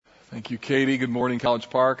Thank you, Katie. Good morning, College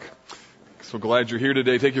Park. So glad you're here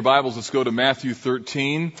today. Take your Bibles. Let's go to Matthew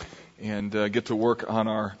 13 and get to work on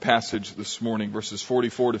our passage this morning. Verses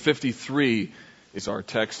 44 to 53 is our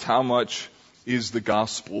text. How much is the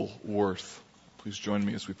gospel worth? Please join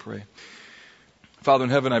me as we pray. Father in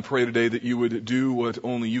heaven, I pray today that you would do what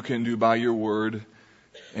only you can do by your word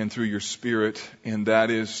and through your Spirit, and that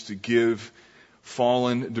is to give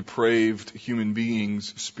fallen, depraved human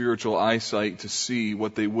beings spiritual eyesight to see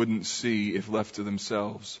what they wouldn't see if left to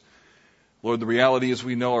themselves. Lord, the reality is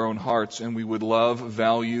we know our own hearts, and we would love,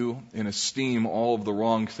 value, and esteem all of the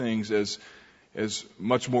wrong things as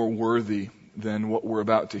much more worthy than what we're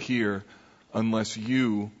about to hear, unless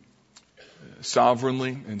you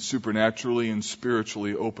sovereignly and supernaturally and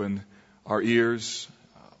spiritually open our ears,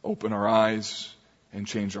 open our eyes, and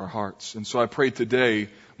change our hearts. And so I pray today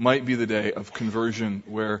might be the day of conversion,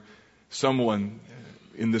 where someone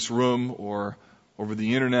in this room or over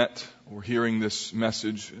the internet or hearing this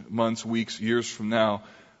message months, weeks, years from now,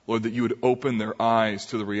 Lord, that you would open their eyes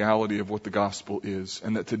to the reality of what the gospel is,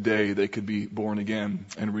 and that today they could be born again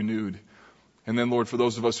and renewed. And then, Lord, for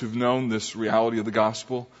those of us who've known this reality of the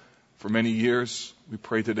gospel for many years, we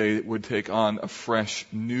pray today it would take on a fresh,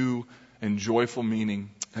 new, and joyful meaning,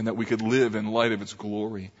 and that we could live in light of its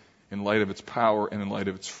glory, in light of its power, and in light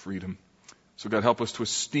of its freedom. So God, help us to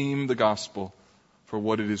esteem the gospel for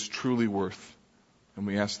what it is truly worth. And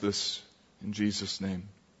we ask this in Jesus' name.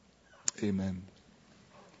 Amen.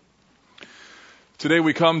 Today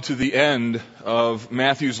we come to the end of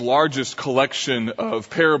Matthew's largest collection of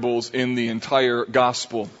parables in the entire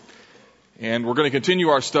gospel. And we're going to continue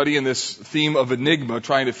our study in this theme of enigma,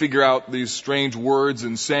 trying to figure out these strange words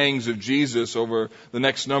and sayings of Jesus over the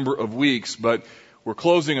next number of weeks. But we're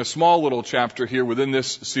closing a small little chapter here within this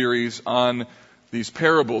series on these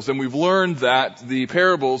parables. And we've learned that the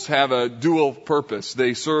parables have a dual purpose.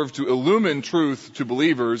 They serve to illumine truth to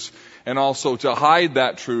believers and also to hide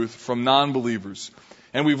that truth from non-believers.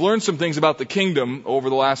 And we've learned some things about the kingdom over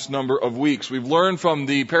the last number of weeks. We've learned from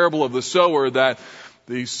the parable of the sower that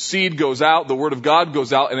the seed goes out, the word of God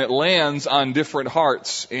goes out, and it lands on different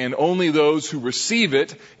hearts. And only those who receive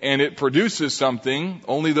it and it produces something,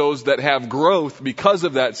 only those that have growth because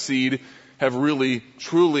of that seed have really,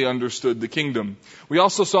 truly understood the kingdom. We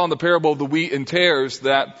also saw in the parable of the wheat and tares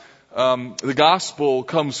that the gospel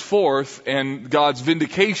comes forth and God's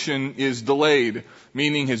vindication is delayed,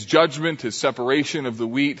 meaning his judgment, his separation of the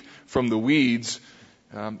wheat from the weeds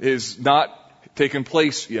is not taken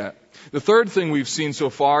place yet. The third thing we've seen so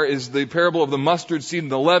far is the parable of the mustard seed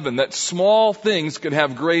and the leaven, that small things can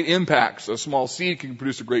have great impacts. A small seed can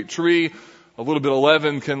produce a great tree. A little bit of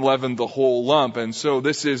leaven can leaven the whole lump. And so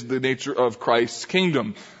this is the nature of Christ's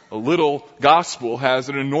kingdom. A little gospel has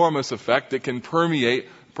an enormous effect that can permeate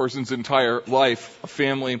a person's entire life, a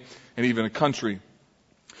family, and even a country.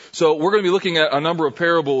 So we're going to be looking at a number of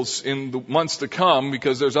parables in the months to come,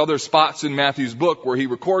 because there's other spots in Matthew's book where he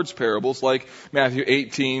records parables, like Matthew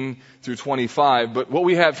 18 through 25. But what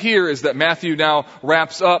we have here is that Matthew now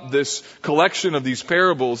wraps up this collection of these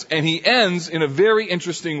parables, and he ends in a very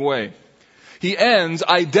interesting way. He ends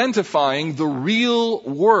identifying the real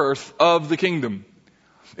worth of the kingdom.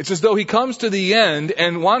 It's as though he comes to the end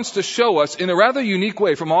and wants to show us, in a rather unique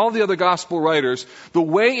way from all the other gospel writers, the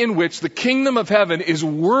way in which the kingdom of heaven is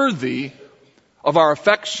worthy of our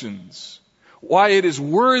affections, why it is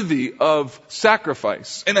worthy of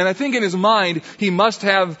sacrifice. And I think in his mind, he must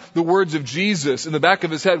have the words of Jesus in the back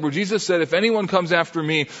of his head, where Jesus said, if anyone comes after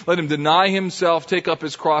me, let him deny himself, take up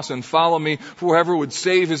his cross, and follow me. For whoever would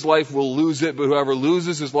save his life will lose it, but whoever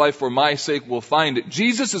loses his life for my sake will find it.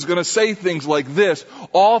 Jesus is going to say things like this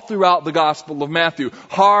all throughout the Gospel of Matthew.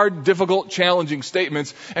 Hard, difficult, challenging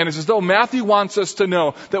statements. And it's as though Matthew wants us to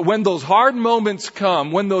know that when those hard moments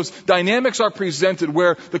come, when those dynamics are presented,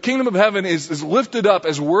 where the kingdom of heaven is lifted up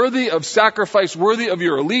as worthy of sacrifice, worthy of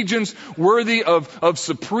your allegiance, worthy of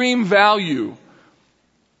supreme value,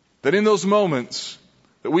 that in those moments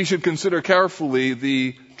that we should consider carefully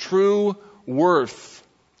the true worth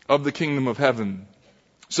of the kingdom of heaven.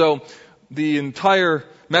 So the entire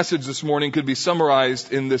message this morning could be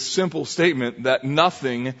summarized in this simple statement that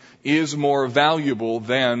nothing is more valuable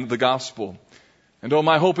than the gospel. And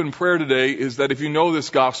my hope and prayer today is that if you know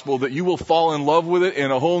this gospel, that you will fall in love with it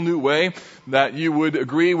in a whole new way, that you would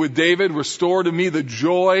agree with David, restore to me the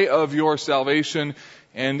joy of your salvation.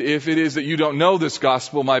 And if it is that you don't know this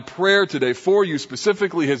gospel, my prayer today for you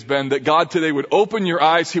specifically has been that God today would open your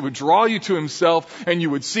eyes, he would draw you to himself, and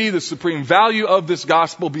you would see the supreme value of this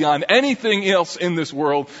gospel beyond anything else in this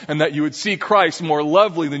world, and that you would see Christ more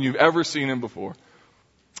lovely than you've ever seen him before.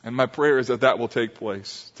 And my prayer is that that will take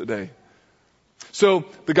place today. So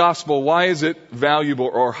the gospel, why is it valuable,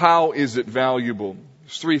 or how is it valuable?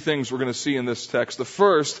 There's three things we're going to see in this text. The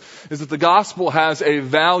first is that the gospel has a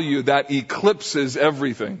value that eclipses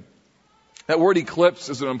everything. That word eclipse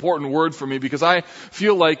is an important word for me because I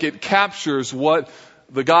feel like it captures what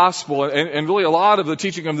the gospel and really a lot of the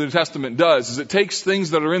teaching of the New Testament does, is it takes things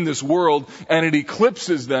that are in this world and it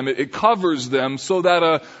eclipses them, it covers them so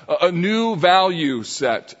that a new value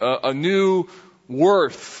set, a new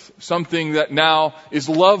worth, something that now is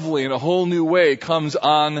lovely in a whole new way comes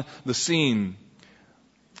on the scene.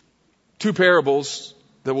 Two parables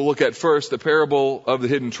that we'll look at first, the parable of the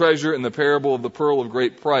hidden treasure and the parable of the pearl of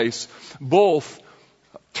great price, both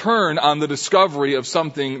turn on the discovery of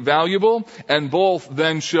something valuable, and both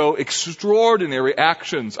then show extraordinary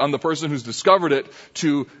actions on the person who's discovered it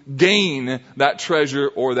to gain that treasure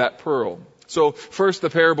or that pearl. So first, the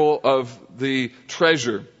parable of the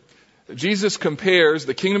treasure. Jesus compares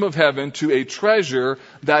the kingdom of heaven to a treasure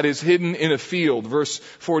that is hidden in a field. Verse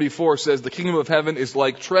 44 says, the kingdom of heaven is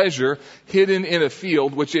like treasure hidden in a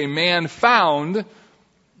field, which a man found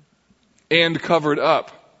and covered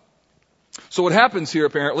up. So what happens here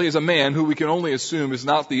apparently is a man who we can only assume is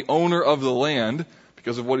not the owner of the land,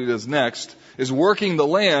 because of what he does next, is working the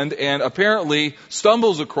land and apparently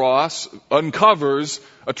stumbles across, uncovers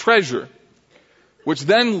a treasure, which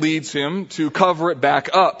then leads him to cover it back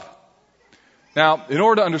up. Now, in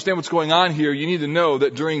order to understand what's going on here, you need to know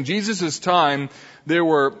that during Jesus' time, there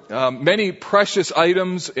were many precious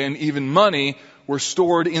items and even money were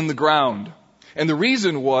stored in the ground. And the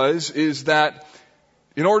reason is that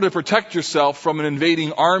in order to protect yourself from an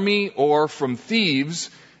invading army or from thieves,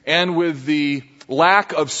 and with the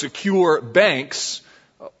lack of secure banks,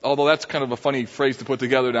 although that's kind of a funny phrase to put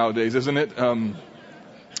together nowadays, isn't it?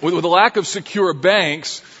 With the lack of secure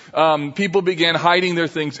banks, people began hiding their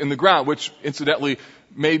things in the ground, which incidentally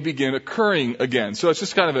may begin occurring again. So it's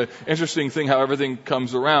just kind of an interesting thing how everything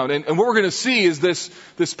comes around. And what we're going to see is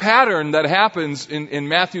this pattern that happens in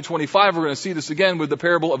Matthew 25. We're going to see this again with the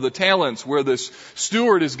parable of the talents, where this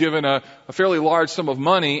steward is given a fairly large sum of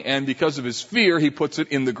money, and because of his fear, he puts it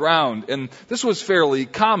in the ground. And this was fairly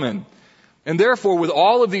common. And therefore, with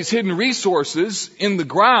all of these hidden resources in the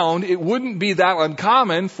ground, it wouldn't be that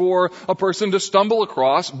uncommon for a person to stumble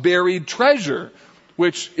across buried treasure.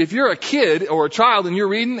 Which, if you're a kid or a child and you're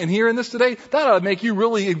reading and hearing this today, that ought to make you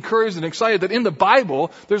really encouraged and excited that in the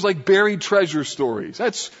Bible, there's like buried treasure stories.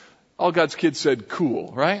 That's, all God's kids said,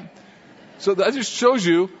 cool, right? So that just shows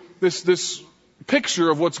you this picture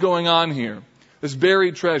of what's going on here. This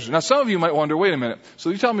buried treasure. Now, some of you might wonder, wait a minute. So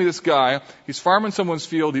you tell me this guy, he's farming someone's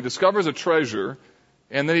field, he discovers a treasure,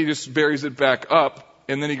 and then he just buries it back up,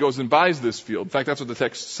 and then he goes and buys this field. In fact, that's what the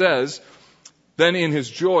text says. Then in his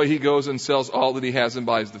joy, he goes and sells all that he has and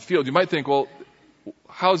buys the field. You might think, well,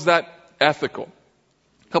 how's that ethical?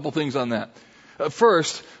 A couple things on that.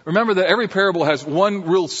 First, remember that every parable has one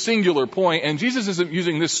real singular point, and Jesus isn't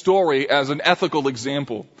using this story as an ethical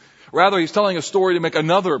example. Rather, he's telling a story to make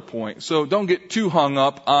another point. So don't get too hung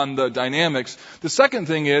up on the dynamics. The second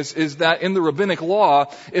thing is that in the rabbinic law,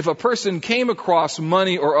 if a person came across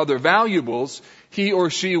money or other valuables, he or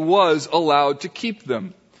she was allowed to keep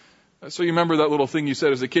them. So you remember that little thing you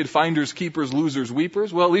said as a kid, finders, keepers, losers,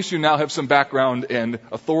 weepers? Well, at least you now have some background and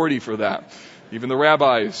authority for that. Even the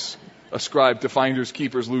rabbis ascribe to finders,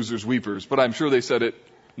 keepers, losers, weepers. But I'm sure they said it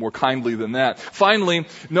more kindly than that. Finally,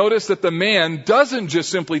 notice that the man doesn't just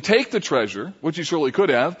simply take the treasure, which he surely could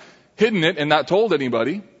have, hidden it and not told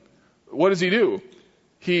anybody. What does he do?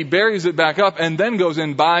 He buries it back up and then goes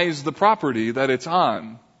and buys the property that it's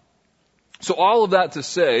on. So all of that to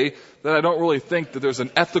say that I don't really think that there's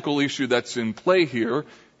an ethical issue that's in play here.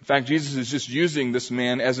 In fact, Jesus is just using this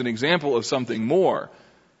man as an example of something more.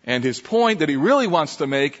 And his point that he really wants to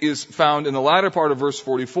make is found in the latter part of verse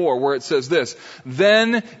 44, where it says this,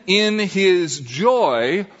 then in his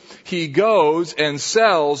joy, he goes and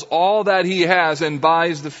sells all that he has and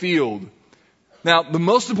buys the field. Now, the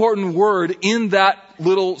most important word in that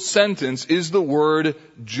little sentence is the word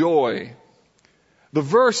joy. The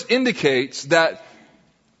verse indicates that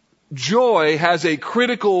joy has a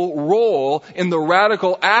critical role in the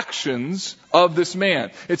radical actions of this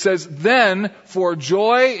man. It says, then for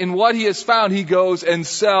joy in what he has found, he goes and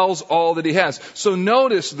sells all that he has. So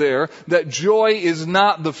notice there that joy is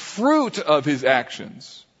not the fruit of his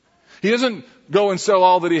actions. He doesn't go and sell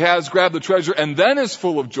all that he has, grab the treasure, and then is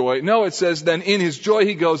full of joy. No, it says, then in his joy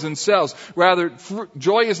he goes and sells. Rather,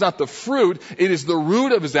 joy is not the fruit, it is the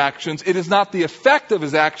root of his actions. It is not the effect of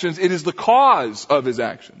his actions, it is the cause of his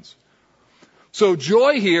actions. So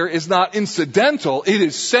joy here is not incidental, it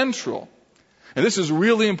is central. And this is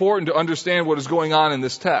really important to understand what is going on in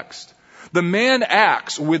this text. The man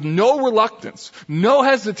acts with no reluctance, no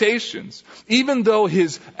hesitations, even though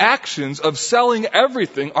his actions of selling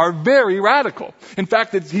everything are very radical. In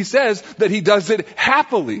fact, he says that he does it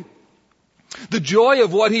happily. The joy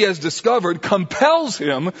of what he has discovered compels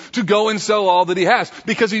him to go and sell all that he has,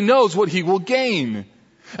 because he knows what he will gain.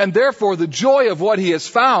 And therefore, the joy of what he has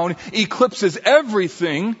found eclipses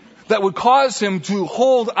everything that would cause him to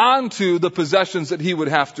hold on to the possessions that he would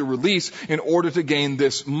have to release in order to gain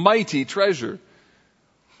this mighty treasure.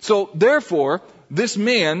 So therefore, this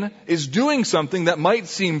man is doing something that might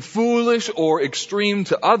seem foolish or extreme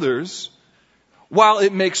to others, while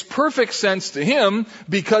it makes perfect sense to him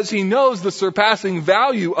because he knows the surpassing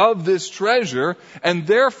value of this treasure, and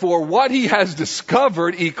therefore what he has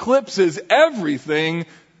discovered eclipses everything,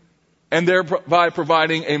 and thereby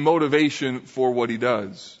providing a motivation for what he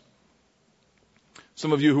does.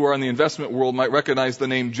 Some of you who are in the investment world might recognize the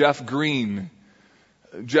name Jeff Green.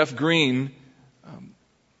 Jeff Green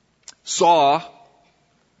saw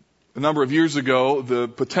a number of years ago the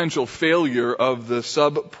potential failure of the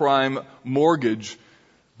subprime mortgage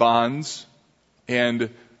bonds and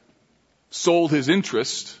sold his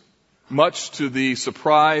interest, much to the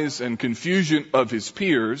surprise and confusion of his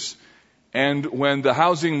peers. And when the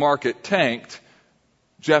housing market tanked,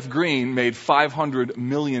 Jeff Green made $500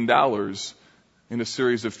 million in a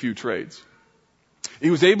series of few trades. He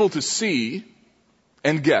was able to see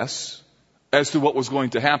and guess as to what was going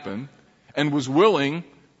to happen, and was willing,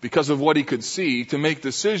 because of what he could see, to make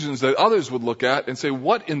decisions that others would look at and say,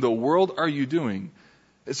 what in the world are you doing?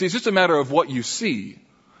 See, it's just a matter of what you see.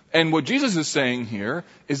 And what Jesus is saying here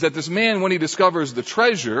is that this man, when he discovers the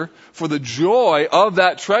treasure, for the joy of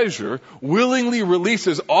that treasure, willingly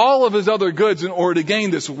releases all of his other goods in order to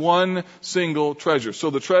gain this one single treasure. So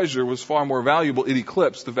the treasure was far more valuable. It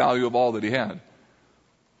eclipsed the value of all that he had.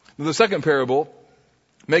 The second parable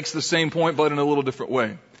makes the same point, but in a little different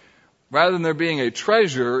way. Rather than there being a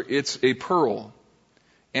treasure, it's a pearl.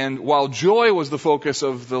 And while joy was the focus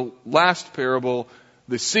of the last parable,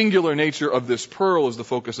 the singular nature of this pearl is the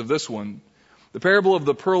focus of this one. The parable of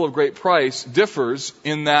the pearl of great price differs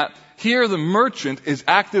in that here the merchant is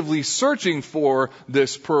actively searching for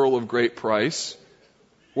this pearl of great price,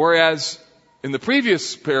 whereas in the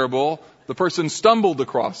previous parable, the person stumbled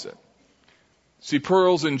across it. See,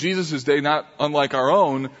 pearls in Jesus' day, not unlike our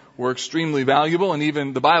own, were extremely valuable, and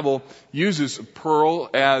even the Bible uses pearl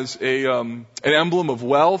as an emblem of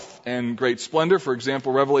wealth and great splendor. For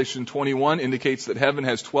example, Revelation 21 indicates that heaven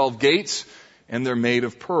has 12 gates, and they're made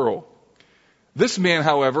of pearl. This man,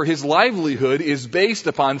 however, his livelihood is based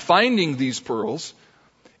upon finding these pearls.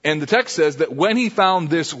 And the text says that when he found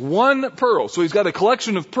this one pearl, so he's got a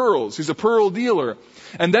collection of pearls, he's a pearl dealer.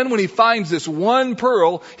 And then when he finds this one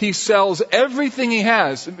pearl, he sells everything he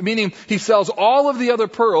has, meaning he sells all of the other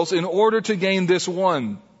pearls in order to gain this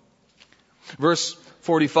one. Verse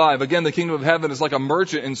 45, again, the kingdom of heaven is like a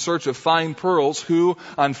merchant in search of fine pearls who,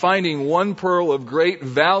 on finding one pearl of great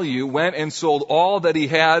value, went and sold all that he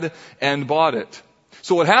had and bought it.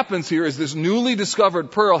 So what happens here is this newly discovered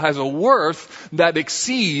pearl has a worth that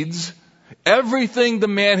exceeds everything the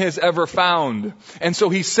man has ever found. And so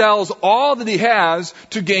he sells all that he has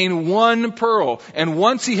to gain one pearl. And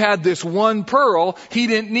once he had this one pearl, he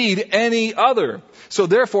didn't need any other. So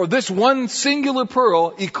therefore, this one singular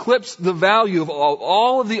pearl eclipsed the value of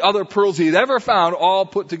all of the other pearls he had ever found, all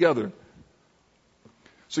put together.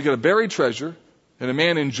 So you get a buried treasure, and a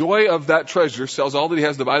man in joy of that treasure sells all that he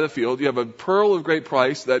has to buy the field. You have a pearl of great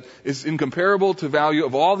price that is incomparable to value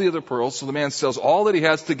of all the other pearls. So the man sells all that he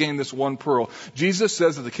has to gain this one pearl. Jesus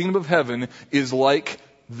says that the kingdom of heaven is like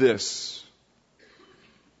this.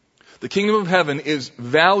 The kingdom of heaven is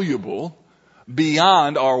valuable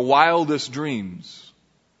beyond our wildest dreams.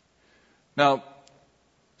 Now,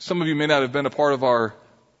 some of you may not have been a part of our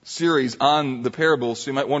series on the parables,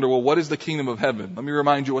 so you might wonder, well, what is the kingdom of heaven? Let me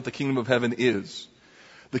remind you what the kingdom of heaven is.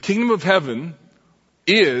 The kingdom of heaven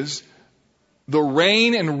is the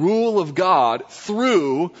reign and rule of God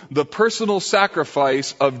through the personal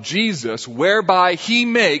sacrifice of Jesus, whereby he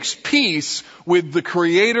makes peace with the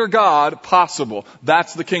Creator God possible.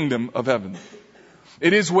 That's the kingdom of heaven.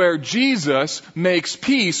 It is where Jesus makes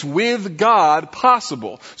peace with God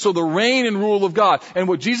possible. So the reign and rule of God. And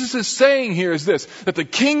what Jesus is saying here is this, that the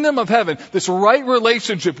kingdom of heaven, this right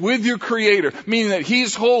relationship with your Creator, meaning that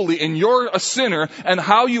He's holy and you're a sinner, and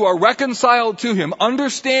how you are reconciled to Him,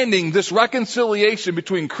 understanding this reconciliation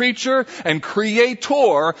between creature and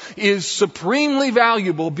Creator is supremely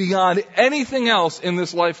valuable beyond anything else in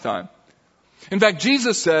this lifetime. In fact,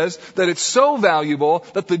 Jesus says that it's so valuable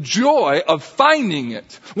that the joy of finding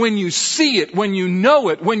it, when you see it, when you know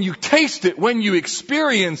it, when you taste it, when you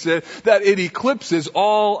experience it, that it eclipses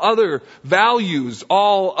all other values,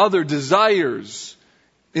 all other desires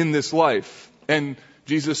in this life. And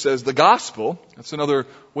Jesus says the gospel, that's another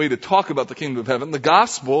way to talk about the kingdom of heaven, the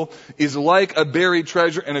gospel is like a buried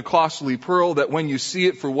treasure and a costly pearl that when you see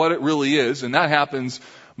it for what it really is, and that happens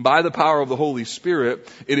by the power of the Holy Spirit,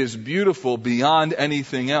 it is beautiful beyond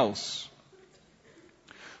anything else.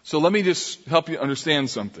 So let me just help you understand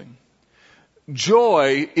something.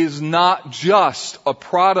 Joy is not just a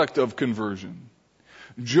product of conversion.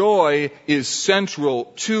 Joy is central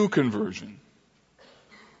to conversion.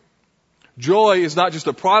 Joy is not just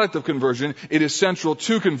a product of conversion, it is central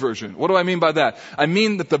to conversion. What do I mean by that? I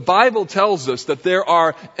mean that the Bible tells us that there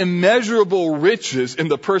are immeasurable riches in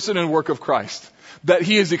the person and work of Christ. That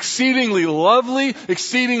He is exceedingly lovely,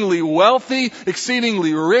 exceedingly wealthy,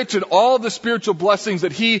 exceedingly rich in all the spiritual blessings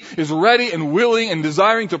that He is ready and willing and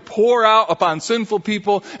desiring to pour out upon sinful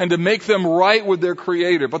people and to make them right with their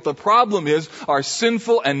Creator. But the problem is our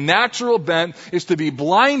sinful and natural bent is to be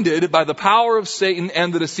blinded by the power of Satan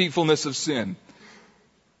and the deceitfulness of sin.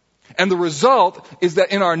 And the result is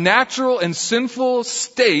that in our natural and sinful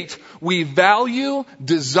state, we value,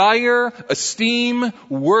 desire, esteem,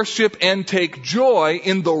 worship, and take joy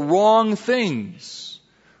in the wrong things.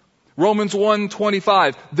 Romans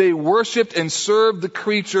 1:25, they worshiped and served the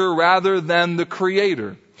creature rather than the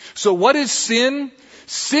Creator. So what is sin?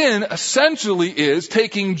 Sin essentially is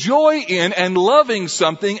taking joy in and loving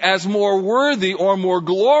something as more worthy or more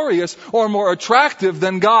glorious or more attractive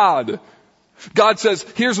than God. God says,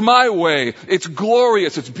 here's my way. It's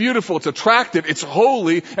glorious, it's beautiful, it's attractive, it's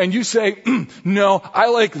holy. And you say, no, I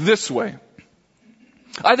like this way.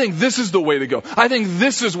 I think this is the way to go. I think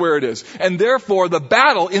this is where it is. And therefore, the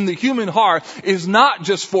battle in the human heart is not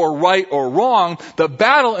just for right or wrong. The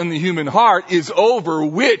battle in the human heart is over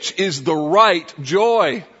which is the right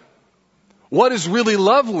joy. What is really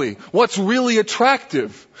lovely? What's really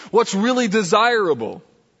attractive? What's really desirable?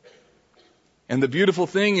 And the beautiful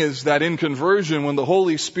thing is that in conversion, when the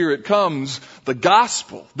Holy Spirit comes, the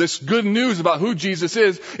gospel, this good news about who Jesus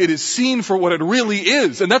is, it is seen for what it really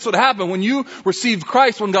is. And that's what happened when you received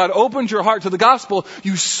Christ, when God opened your heart to the gospel,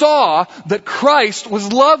 you saw that Christ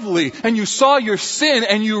was lovely, and you saw your sin,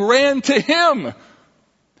 and you ran to Him.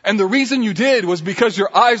 And the reason you did was because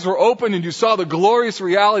your eyes were open and you saw the glorious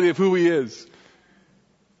reality of who He is.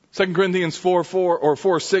 2 Corinthians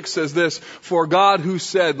 4:6 says this, for God who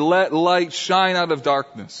said, let light shine out of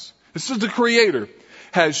darkness. This is the Creator,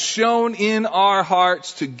 has shone in our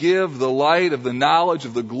hearts to give the light of the knowledge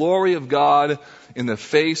of the glory of God in the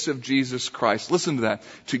face of Jesus Christ. Listen to that.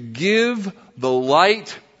 To give the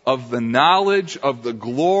light of the knowledge of the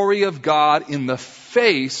glory of God in the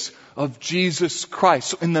face of Jesus Christ.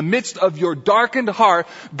 So in the midst of your darkened heart,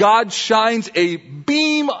 God shines a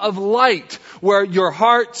beam of light where your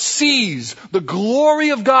heart sees the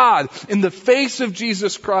glory of God in the face of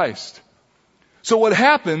Jesus Christ. So what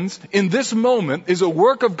happens in this moment is a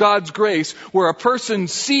work of God's grace where a person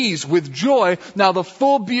sees with joy now the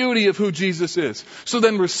full beauty of who Jesus is. So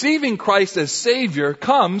then receiving Christ as Savior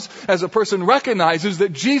comes as a person recognizes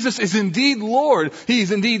that Jesus is indeed Lord. He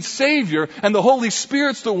is indeed Savior, and the Holy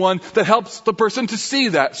Spirit's the one that helps the person to see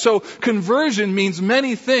that. So conversion means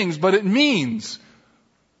many things, but it means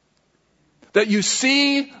that you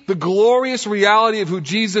see the glorious reality of who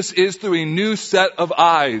Jesus is through a new set of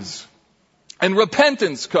eyes. And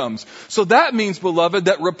repentance comes. So that means, beloved,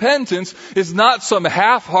 that repentance is not some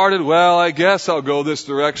half-hearted, well, I guess I'll go this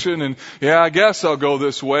direction, and yeah, I guess I'll go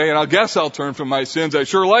this way, and I guess I'll turn from my sins. I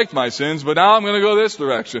sure liked my sins, but now I'm going to go this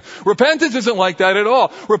direction. Repentance isn't like that at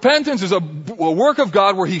all. Repentance is a work of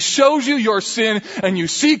God where He shows you your sin, and you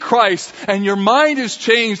see Christ, and your mind is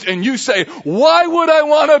changed, and you say, why would I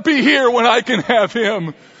want to be here when I can have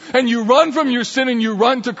Him? And you run from your sin and you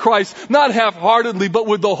run to Christ, not half-heartedly, but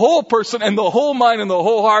with the whole person and the whole mind and the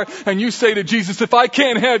whole heart. And you say to Jesus, if I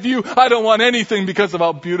can't have you, I don't want anything because of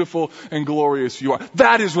how beautiful and glorious you are.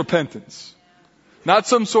 That is repentance. Not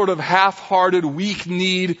some sort of half-hearted,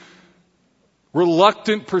 weak-kneed,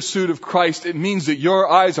 reluctant pursuit of Christ. It means that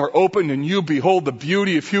your eyes are opened and you behold the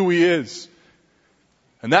beauty of who He is.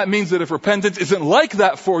 And that means that if repentance isn't like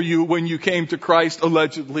that for you when you came to Christ,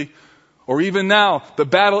 allegedly, or even now, the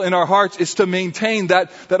battle in our hearts is to maintain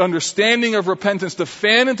that understanding of repentance, to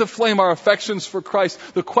fan into flame our affections for Christ.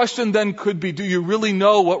 The question then could be, do you really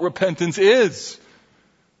know what repentance is?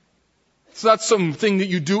 It's not something that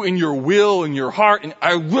you do in your will, in your heart, and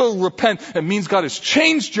I will repent. It means God has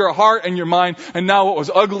changed your heart and your mind, and now what was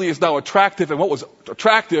ugly is now attractive, and what was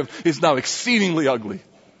attractive is now exceedingly ugly.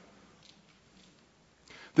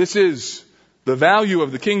 This is the value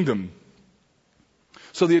of the kingdom.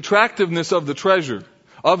 So the attractiveness of the treasure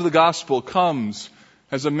of the gospel comes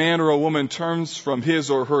as a man or a woman turns from his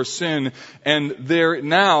or her sin, and there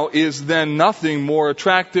now is then nothing more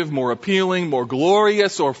attractive, more appealing, more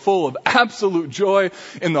glorious, or full of absolute joy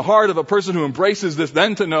in the heart of a person who embraces this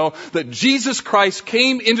than to know that Jesus Christ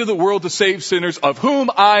came into the world to save sinners, of whom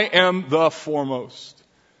I am the foremost.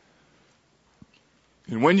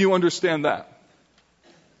 And when you understand that,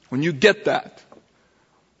 when you get that,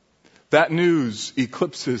 that news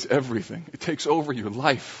eclipses everything. It takes over your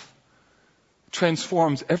life.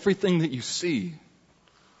 Transforms everything that you see,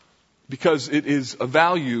 because it is a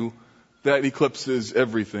value that eclipses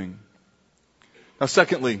everything. Now,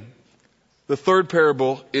 secondly, the third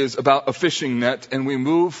parable is about a fishing net, and we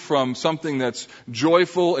move from something that's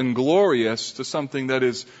joyful and glorious to something that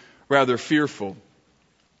is rather fearful.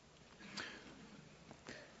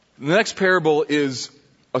 The next parable is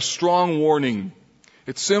a strong warning.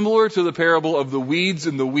 It's similar to the parable of the weeds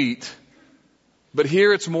and the wheat, but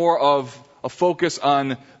here it's more of a focus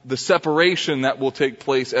on the separation that will take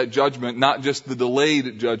place at judgment, not just the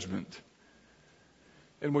delayed judgment.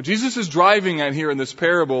 And what Jesus is driving at here in this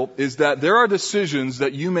parable is that there are decisions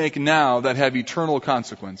that you make now that have eternal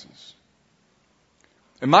consequences.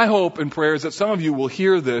 And my hope and prayer is that some of you will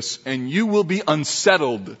hear this and you will be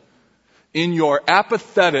unsettled in your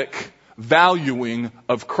apathetic valuing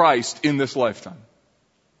of Christ in this lifetime.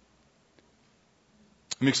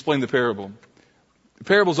 Let me explain the parable. The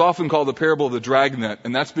parable is often called the parable of the dragnet,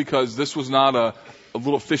 and that's because this was not a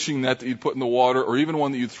little fishing net that you'd put in the water, or even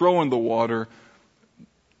one that you'd throw in the water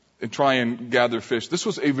and try and gather fish. This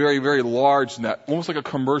was a very, very large net, almost like a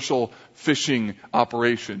commercial fishing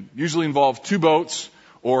operation. Usually involved two boats,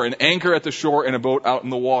 or an anchor at the shore and a boat out in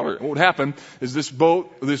the water. And what would happen is this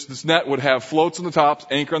net would have floats on the top,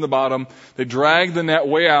 anchor on the bottom. They drag the net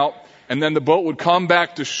way out, and then the boat would come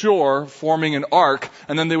back to shore, forming an arc,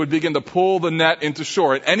 and then they would begin to pull the net into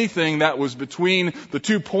shore. And anything that was between the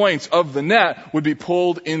 2 points of the net would be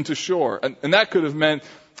pulled into shore. And that could have meant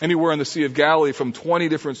anywhere in the Sea of Galilee from 20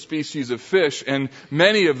 different species of fish, and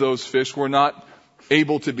many of those fish were not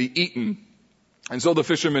able to be eaten. And so the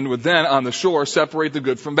fishermen would then, on the shore, separate the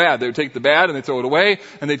good from bad. They would take the bad and they'd throw it away,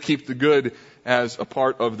 and they'd keep the good as a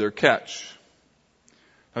part of their catch.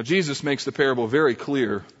 Now, Jesus makes the parable very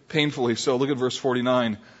clear, painfully so. Look at verse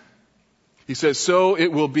 49. He says, "So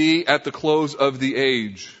it will be at the close of the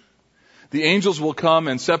age. The angels will come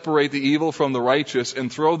and separate the evil from the righteous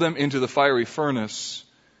and throw them into the fiery furnace.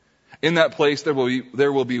 In that place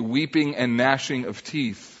there will be weeping and gnashing of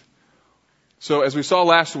teeth." So as we saw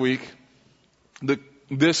last week,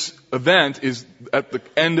 this event is at the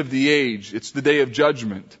end of the age. It's the day of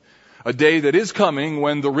judgment. A day that is coming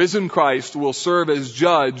when the risen Christ will serve as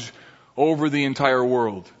judge over the entire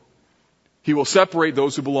world. He will separate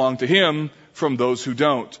those who belong to Him from those who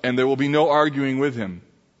don't. And there will be no arguing with Him.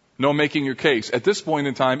 No making your case. At this point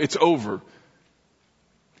in time, it's over.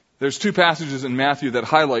 There's two passages in Matthew that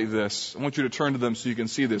highlight this. I want you to turn to them so you can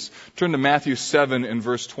see this. Turn to Matthew 7 and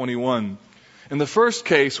verse 21. In the first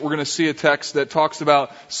case, we're going to see a text that talks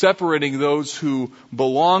about separating those who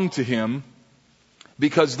belong to Him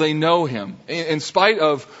because they know Him. In spite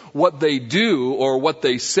of what they do or what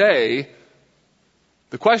they say,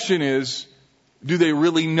 the question is, do they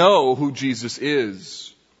really know who Jesus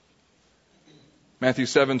is? Matthew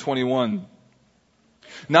 7:21.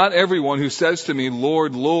 "Not everyone who says to me,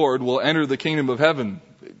 'Lord, Lord,' will enter the kingdom of heaven."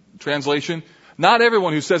 Translation, not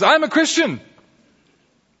everyone who says, "I'm a Christian,"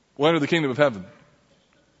 will enter the kingdom of heaven.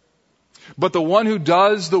 "But the one who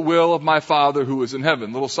does the will of my Father who is in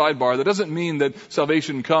heaven." Little sidebar, that doesn't mean that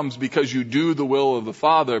salvation comes because you do the will of the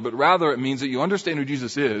Father, but rather it means that you understand who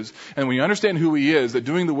Jesus is, and when you understand who He is, that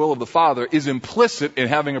doing the will of the Father is implicit in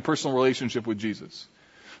having a personal relationship with Jesus.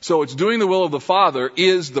 So it's doing the will of the Father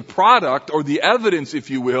is the product, or the evidence,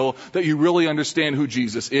 if you will, that you really understand who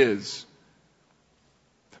Jesus is.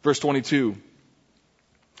 Verse 22.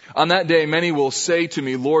 "On that day many will say to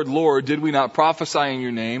me, 'Lord, Lord, did we not prophesy in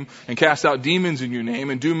your name and cast out demons in your name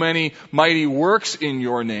and do many mighty works in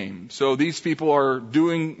your name?'" So these people are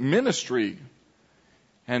doing ministry.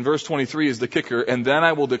 And verse 23 is the kicker. "And then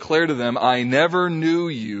I will declare to them, 'I never knew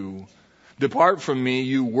you. Depart from me,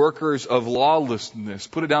 you workers of lawlessness.'"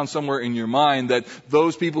 Put it down somewhere in your mind that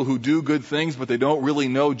those people who do good things but they don't really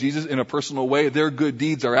know Jesus in a personal way, their good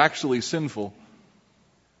deeds are actually sinful.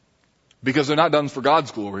 Because they're not done for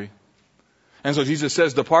God's glory. And so Jesus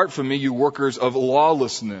says, depart from me, you workers of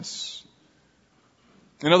lawlessness.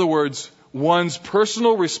 In other words, one's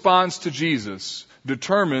personal response to Jesus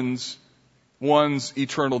determines one's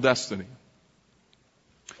eternal destiny.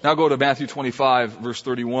 Now go to Matthew 25, verse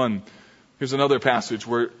 31. Here's another passage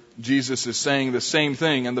where Jesus is saying the same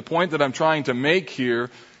thing. And the point that I'm trying to make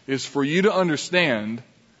here is for you to understand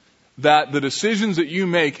that the decisions that you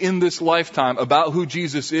make in this lifetime about who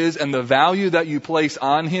Jesus is and the value that you place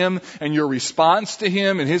on Him and your response to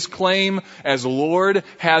Him and His claim as Lord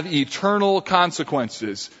have eternal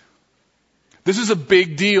consequences. This is a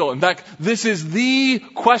big deal. In fact, this is the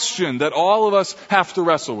question that all of us have to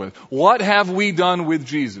wrestle with. What have we done with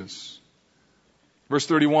Jesus? Verse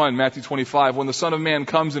 31, Matthew 25, when the Son of Man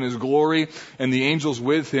comes in His glory and the angels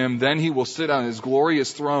with Him, then He will sit on His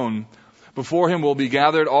glorious throne. Before Him will be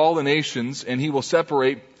gathered all the nations, and He will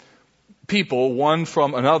separate people one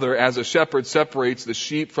from another as a shepherd separates the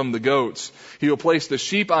sheep from the goats. He will place the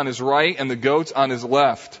sheep on His right and the goats on His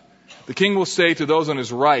left. The King will say to those on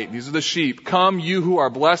His right, these are the sheep, come you who are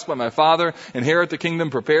blessed by my Father, inherit the kingdom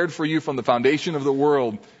prepared for you from the foundation of the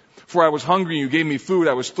world. For I was hungry, you gave me food.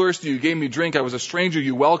 I was thirsty, you gave me drink. I was a stranger,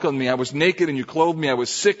 you welcomed me. I was naked, and you clothed me. I was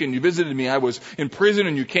sick, and you visited me. I was in prison,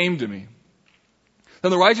 and you came to me.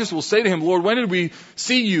 Then the righteous will say to Him, Lord, when did we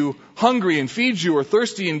see you hungry and feed you, or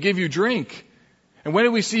thirsty and give you drink? And when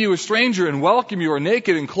did we see you a stranger and welcome you, or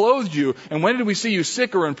naked and clothed you? And when did we see you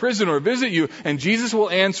sick or in prison or visit you? And Jesus will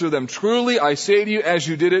answer them, truly I say to you, as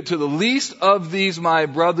you did it to the least of these my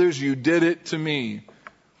brothers, you did it to me.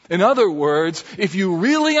 In other words, if you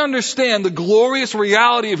really understand the glorious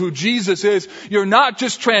reality of who Jesus is, you're not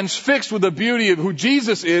just transfixed with the beauty of who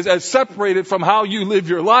Jesus is as separated from how you live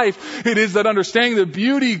your life. It is that understanding the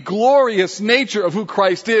beauty, glorious nature of who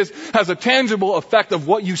Christ is has a tangible effect of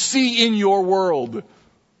what you see in your world.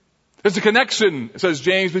 There's a connection, says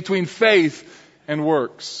James, between faith and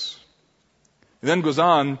works. He then goes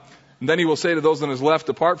on, and then He will say to those on His left,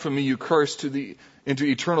 depart from me, you cursed, into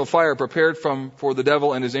eternal fire prepared for the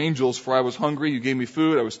devil and his angels. For I was hungry, you gave me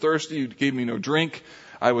food. I was thirsty, you gave me no drink.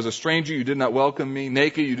 I was a stranger, you did not welcome me.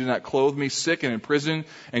 Naked, you did not clothe me. Sick and in prison,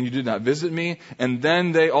 and you did not visit me. And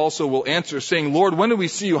then they also will answer, saying, Lord, when did we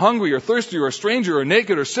see you hungry or thirsty or a stranger or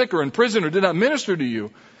naked or sick or in prison or did not minister to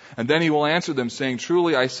you? And then He will answer them, saying,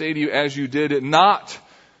 truly I say to you, as you did it not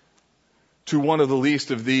to one of the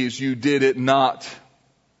least of these, you did it not.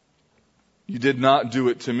 You did not do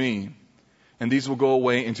it to me. And these will go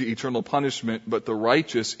away into eternal punishment, but the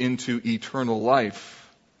righteous into eternal life.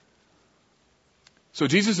 So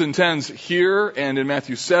Jesus intends here and in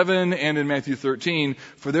Matthew 7 and in Matthew 13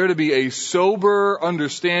 for there to be a sober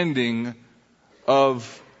understanding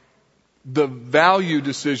of the value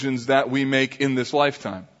decisions that we make in this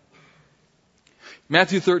lifetime.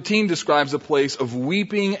 Matthew 13 describes a place of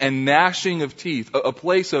weeping and gnashing of teeth, a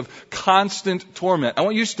place of constant torment. I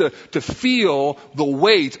want you to feel the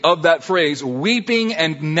weight of that phrase, weeping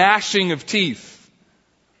and gnashing of teeth.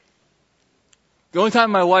 The only time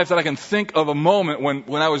in my life that I can think of a moment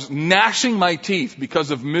when I was gnashing my teeth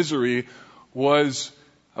because of misery was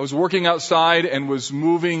I was working outside and was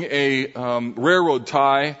moving a railroad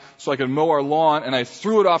tie so I could mow our lawn, and I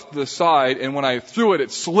threw it off to the side, and when I threw it,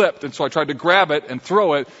 it slipped, and so I tried to grab it and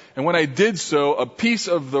throw it, and when I did so, a piece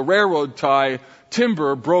of the railroad tie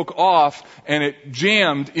timber broke off, and it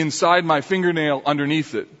jammed inside my fingernail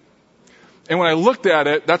underneath it. And when I looked at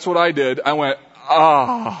it, that's what I did. I went,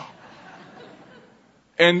 ah.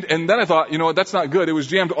 And then I thought, you know what, that's not good. It was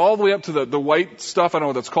jammed all the way up to the white stuff. I don't know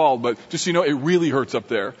what that's called, but just so you know, it really hurts up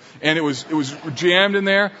there. And it was jammed in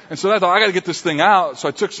there. And so I thought, I got to get this thing out. So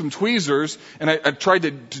I took some tweezers and I tried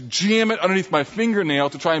to jam it underneath my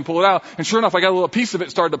fingernail to try and pull it out. And sure enough, I got a little piece of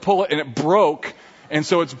it, started to pull it, and it broke. And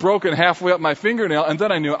so it's broken halfway up my fingernail. And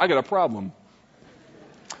then I knew I got a problem.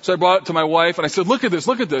 So I brought it to my wife and I said, look at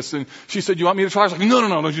this. And she said, you want me to try? I was like, no,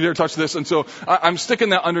 don't you dare touch this. And so I'm sticking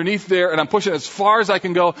that underneath there and I'm pushing it as far as I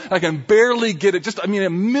can go. I can barely get it, a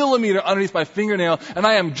millimeter underneath my fingernail. And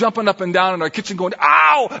I am jumping up and down in our kitchen going,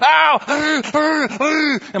 ow,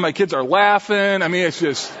 ow, and my kids are laughing. It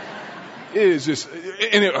is just,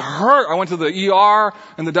 and it hurt. I went to the ER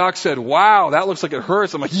and the doc said, wow, that looks like it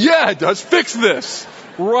hurts. I'm like, yeah, it does. Fix this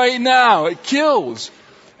right now. It kills.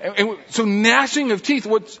 And so gnashing of teeth,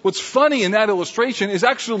 what's funny in that illustration is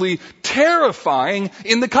actually terrifying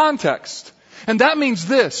in the context. And that means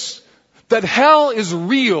this. that hell is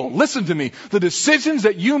real. Listen to me. The decisions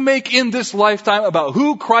that you make in this lifetime about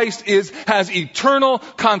who Christ is has eternal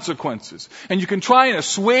consequences. And you can try and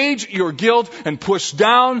assuage your guilt and push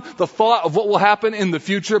down the thought of what will happen in the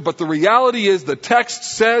future. But the reality is the text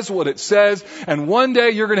says what it says. And one day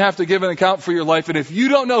you're going to have to give an account for your life. And if you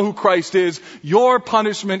don't know who Christ is, your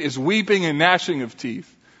punishment is weeping and gnashing of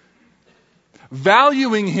teeth.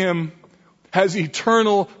 Valuing Him has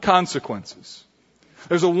eternal consequences.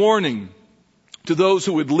 There's a warning to those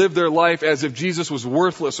who would live their life as if Jesus was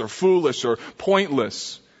worthless or foolish or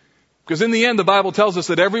pointless. Because in the end, the Bible tells us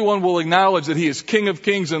that everyone will acknowledge that He is King of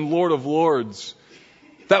Kings and Lord of Lords.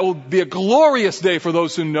 That will be a glorious day for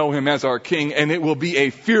those who know Him as our King, and it will be a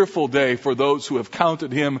fearful day for those who have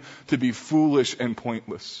counted Him to be foolish and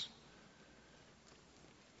pointless.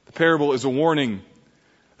 The parable is a warning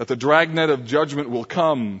that the dragnet of judgment will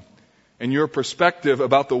come, and your perspective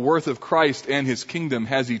about the worth of Christ and His kingdom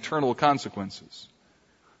has eternal consequences.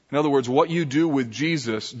 In other words, what you do with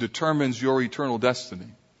Jesus determines your eternal destiny.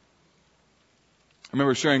 I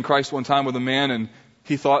remember sharing Christ one time with a man, and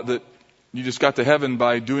he thought that you just got to heaven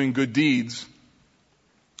by doing good deeds.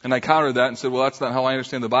 And I countered that and said, well, that's not how I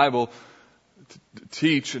understand the Bible to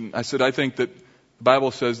teach. And I said, I think that the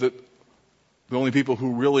Bible says that the only people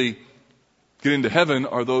who really get into heaven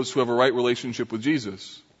are those who have a right relationship with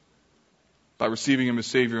Jesus, by receiving Him as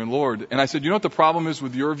Savior and Lord. And I said, you know what the problem is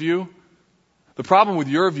with your view? The problem with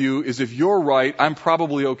your view is if you're right, I'm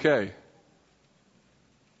probably okay.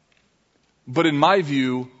 But in my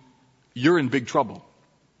view, you're in big trouble.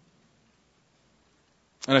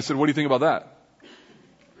 And I said, what do you think about that?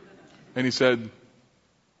 And he said,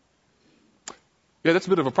 yeah, that's a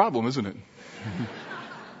bit of a problem, isn't it?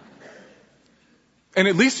 And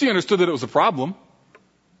at least he understood that it was a problem.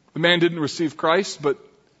 The man didn't receive Christ, but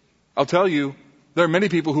I'll tell you, there are many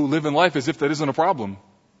people who live in life as if that isn't a problem.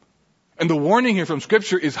 And the warning here from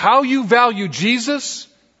Scripture is how you value Jesus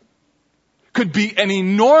could be an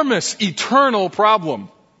enormous eternal problem.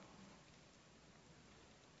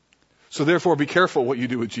 So therefore, be careful what you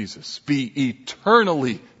do with Jesus. Be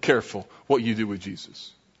eternally careful what you do with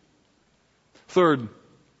Jesus. Third,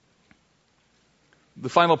 the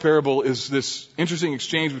final parable is this interesting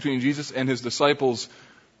exchange between Jesus and His disciples.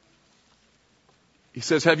 He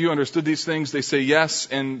says, have you understood these things? They say yes.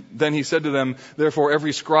 And then He said to them, therefore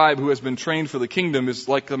every scribe who has been trained for the kingdom is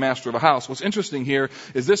like the master of a house. What's interesting here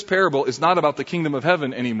is this parable is not about the kingdom of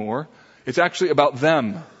heaven anymore. It's actually about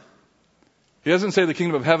them. He doesn't say the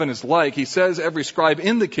kingdom of heaven is like. He says every scribe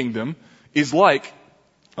in the kingdom is like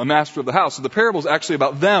a master of the house. So the parable is actually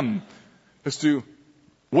about them as to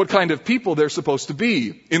what kind of people they're supposed to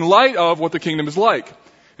be in light of what the kingdom is like.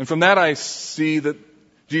 And from that I see that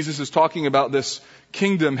Jesus is talking about this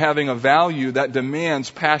kingdom having a value that demands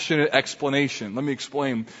passionate explanation. Let me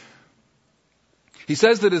explain. He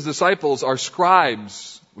says that His disciples are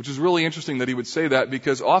scribes, which is really interesting that He would say that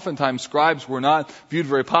because oftentimes scribes were not viewed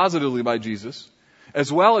very positively by Jesus. As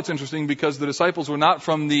well, it's interesting because the disciples were not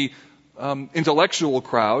from the intellectual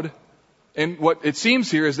crowd. And what it seems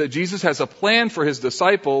here is that Jesus has a plan for His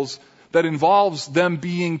disciples that involves them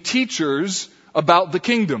being teachers about the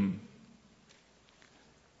kingdom.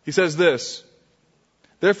 He says this,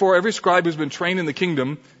 therefore every scribe who's been trained in the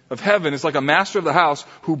kingdom of heaven is like a master of the house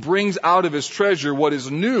who brings out of his treasure what is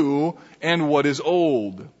new and what is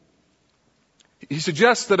old. He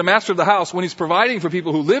suggests that a master of the house, when he's providing for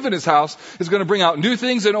people who live in his house, is going to bring out new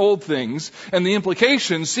things and old things. And the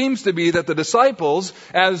implication seems to be that the disciples,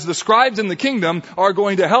 as the scribes in the kingdom, are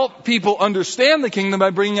going to help people understand the kingdom by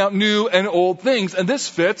bringing out new and old things. And this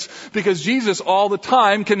fits because Jesus all the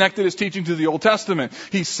time connected His teaching to the Old Testament.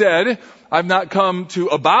 He said, I've not come to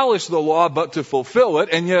abolish the law, but to fulfill it.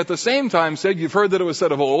 And yet at the same time said, you've heard that it was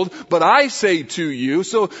said of old, but I say to you.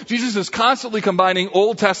 So Jesus is constantly combining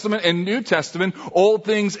Old Testament and New Testament, old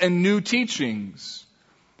things and new teachings.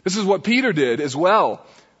 This is what Peter did as well.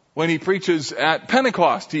 When he preaches at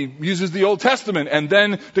Pentecost, he uses the Old Testament and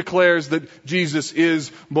then declares that Jesus is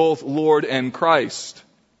both Lord and Christ.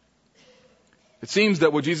 It seems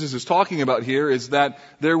that what Jesus is talking about here is that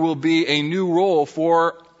there will be a new role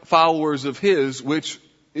for followers of His, which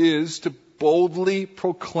is to boldly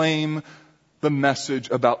proclaim the message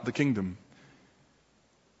about the kingdom.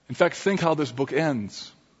 In fact, think how this book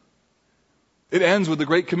ends. It ends with the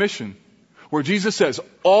Great Commission, where Jesus says,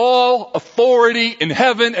 all authority in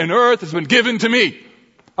heaven and earth has been given to me.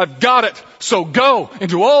 I've got it. So go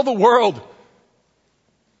into all the world,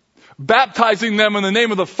 baptizing them in the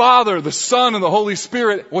name of the Father, the Son, and the Holy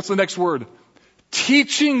Spirit. What's the next word?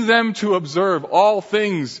 Teaching them to observe all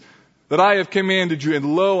things that I have commanded you.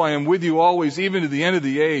 And lo, I am with you always, even to the end of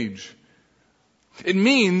the age. It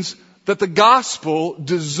means that the gospel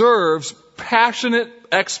deserves passionate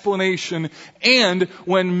explanation, and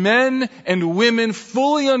when men and women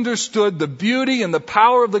fully understood the beauty and the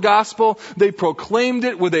power of the gospel, they proclaimed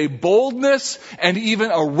it with a boldness and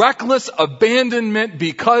even a reckless abandonment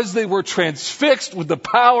because they were transfixed with the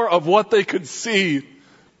power of what they could see.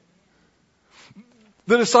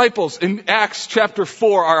 The disciples in Acts chapter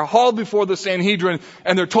 4 are hauled before the Sanhedrin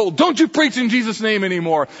and they're told, "Don't you preach in Jesus' name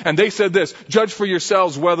anymore." And they said this, "Judge for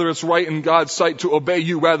yourselves whether it's right in God's sight to obey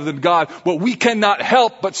you rather than God. But we cannot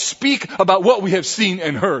help but speak about what we have seen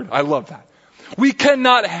and heard." I love that. We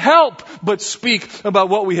cannot help but speak about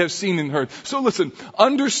what we have seen and heard. So listen,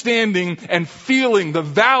 understanding and feeling the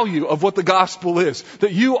value of what the gospel is,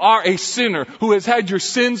 that you are a sinner who has had your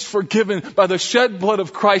sins forgiven by the shed blood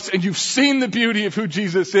of Christ, and you've seen the beauty of who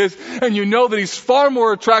Jesus is, and you know that He's far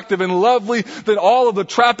more attractive and lovely than all of the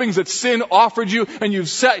trappings that sin offered you, and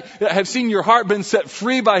have seen your heart been set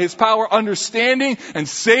free by His power. Understanding and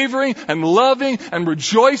savoring and loving and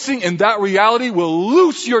rejoicing in that reality will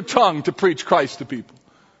loose your tongue to preach Christ to people.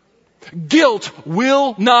 Guilt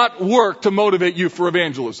will not work to motivate you for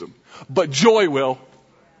evangelism, but joy will.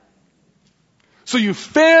 So you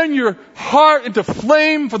fan your heart into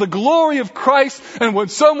flame for the glory of Christ, and when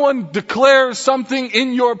someone declares something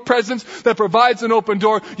in your presence that provides an open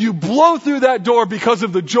door, you blow through that door because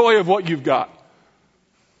of the joy of what you've got.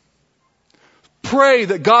 Pray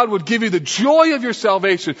that God would give you the joy of your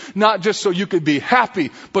salvation, not just so you could be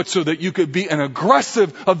happy, but so that you could be an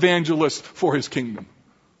aggressive evangelist for His kingdom.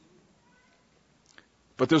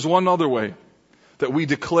 But there's one other way that we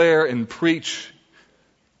declare and preach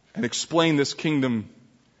and explain this kingdom.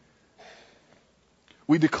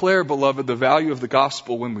 We declare, beloved, the value of the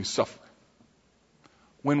gospel when we suffer.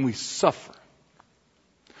 When we suffer.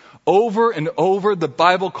 Over and over, the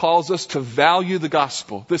Bible calls us to value the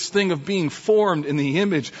gospel, this thing of being formed in the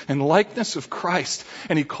image and likeness of Christ.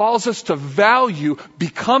 And He calls us to value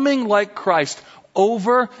becoming like Christ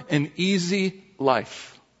over an easy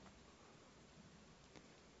life.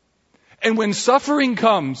 And when suffering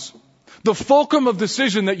comes, the fulcrum of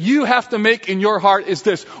decision that you have to make in your heart is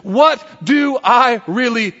this: what do I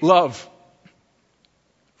really love?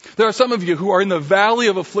 There are some of you who are in the valley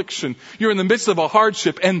of affliction. You're in the midst of a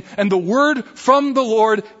hardship. And the word from the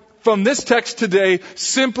Lord from this text today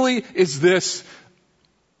simply is this: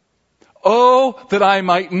 "Oh, that I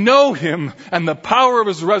might know Him and the power of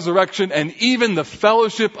His resurrection and even the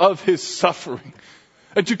fellowship of His suffering."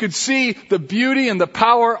 That you could see the beauty and the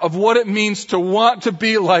power of what it means to want to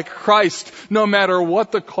be like Christ, no matter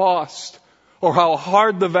what the cost, or how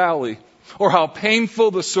hard the valley, or how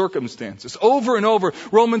painful the circumstances. Over and over,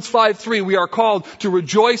 Romans 5:3, we are called to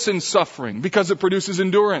rejoice in suffering because it produces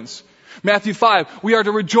endurance. Matthew 5, we are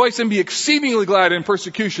to rejoice and be exceedingly glad in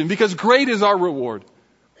persecution because great is our reward.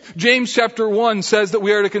 James chapter 1 says that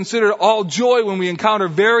we are to consider all joy when we encounter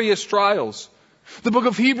various trials. The book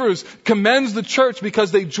of Hebrews commends the church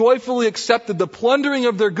because they joyfully accepted the plundering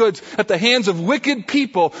of their goods at the hands of wicked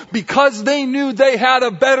people because they knew they had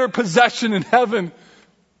a better possession in heaven.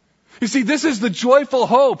 You see, this is the joyful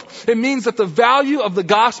hope. It means that the value of the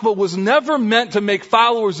gospel was never meant to make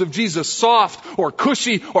followers of Jesus soft or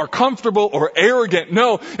cushy or comfortable or arrogant.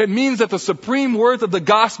 No, it means that the supreme worth of the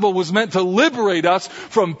gospel was meant to liberate us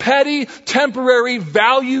from petty, temporary,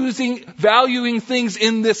 valuing things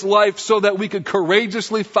in this life so that we could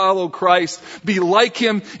courageously follow Christ, be like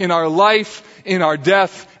Him in our life, in our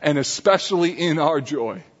death, and especially in our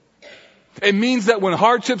joy. It means that when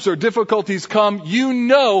hardships or difficulties come, you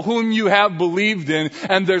know whom you have believed in,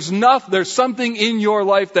 and there's something in your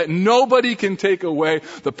life that nobody can take away,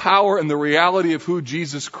 the power and the reality of who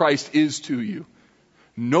Jesus Christ is to you.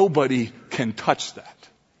 Nobody can touch that.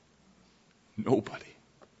 Nobody.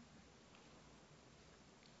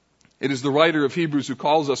 It is the writer of Hebrews who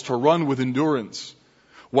calls us to run with endurance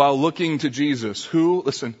while looking to Jesus, who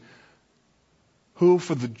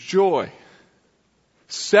for the joy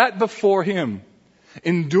set before Him,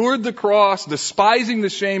 endured the cross, despising the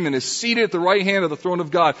shame, and is seated at the right hand of the throne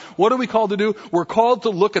of God. What are we called to do? We're called to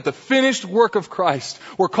look at the finished work of Christ.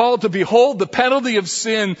 We're called to behold the penalty of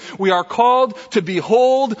sin. We are called to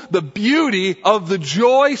behold the beauty of the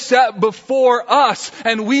joy set before us.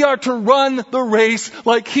 And we are to run the race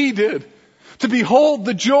like He did. To behold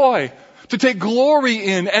the joy. To take glory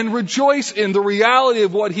in and rejoice in the reality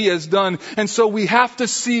of what He has done. And so we have to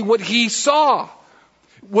see what He saw,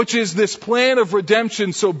 which is this plan of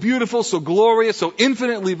redemption so beautiful, so glorious, so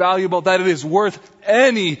infinitely valuable that it is worth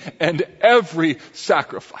any and every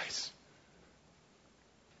sacrifice.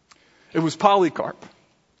 It was Polycarp,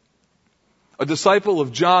 a disciple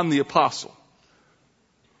of John the Apostle,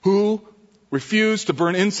 who refused to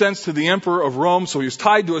burn incense to the emperor of Rome, so he was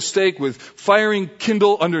tied to a stake with firing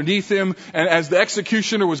kindle underneath him. And as the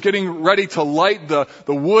executioner was getting ready to light the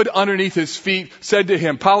wood underneath his feet, said to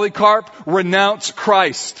him, Polycarp, renounce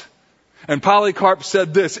Christ. And Polycarp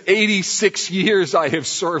said this, 86 years I have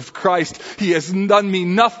served Christ. He has done me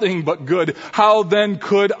nothing but good. How then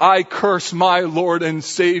could I curse my Lord and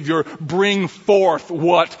Savior? Bring forth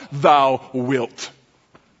what thou wilt.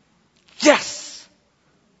 Yes!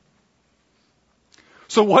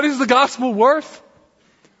 So what is the gospel worth?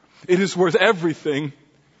 It is worth everything.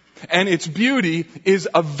 And its beauty is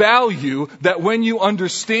a value that when you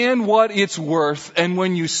understand what it's worth and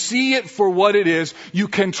when you see it for what it is, you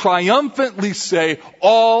can triumphantly say,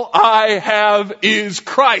 all I have is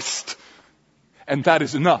Christ. And that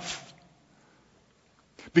is enough.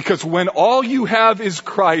 Because when all you have is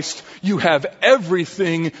Christ, you have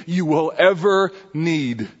everything you will ever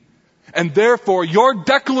need. And therefore, your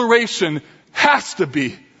declaration has to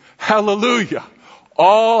be, hallelujah,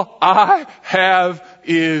 all I have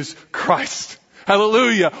is Christ.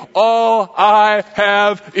 Hallelujah, all I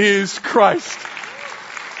have is Christ.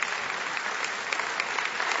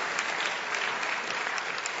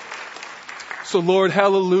 So Lord,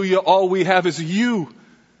 hallelujah, all we have is you.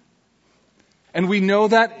 And we know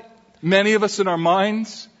that, many of us in our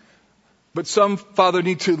minds, but some, Father,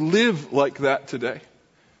 need to live like that today.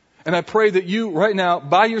 And I pray that you, right now,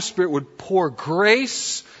 by your Spirit, would pour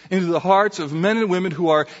grace into the hearts of men and women who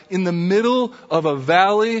are in the middle of a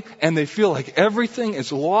valley and they feel like everything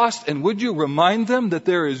is lost. And would you remind them that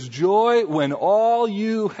there is joy when all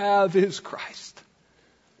you have is Christ?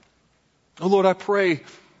 Oh, Lord, I pray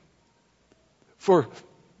for,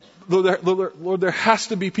 Lord, there has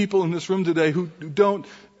to be people in this room today who don't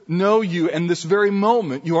know you, and this very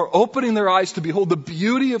moment you are opening their eyes to behold the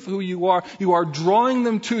beauty of who you are. You are drawing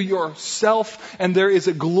them to yourself, and there is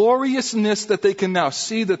a gloriousness that they can now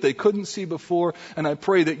see that they couldn't see before. And I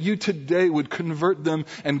pray that you today would convert them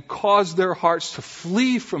and cause their hearts to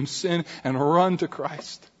flee from sin and run to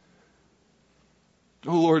Christ.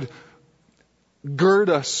 Oh Lord, gird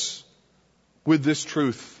us with this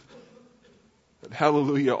truth that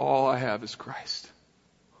hallelujah, all I have is Christ.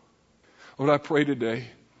 Lord, I pray today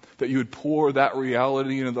that you would pour that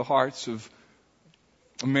reality into the hearts of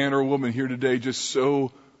a man or a woman here today just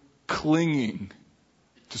so clinging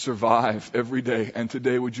to survive every day. And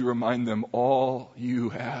today would you remind them all you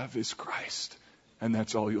have is Christ. And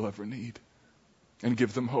that's all you'll ever need. And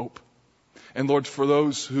give them hope. And Lord, for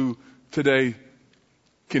those who today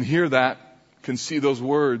can hear that, can see those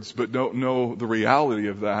words, but don't know the reality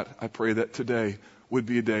of that, I pray that today would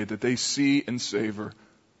be a day that they see and savor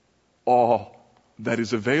all that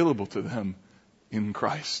is available to them in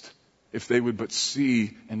Christ, if they would but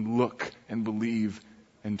see and look and believe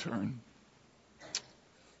and turn.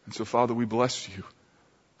 And so, Father, we bless you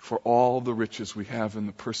for all the riches we have in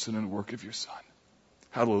the person and work of your Son.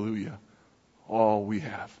 Hallelujah. All we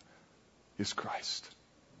have is Christ.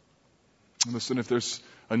 And listen, if there's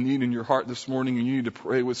a need in your heart this morning and you need to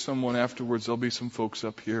pray with someone afterwards, there'll be some folks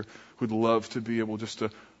up here who'd love to be able just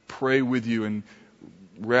to pray with you and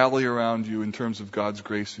rally around you in terms of God's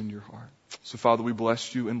grace in your heart. So, Father, we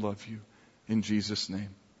bless you and love you. In Jesus' name,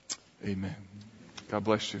 amen. God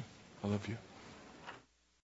bless you. I love you.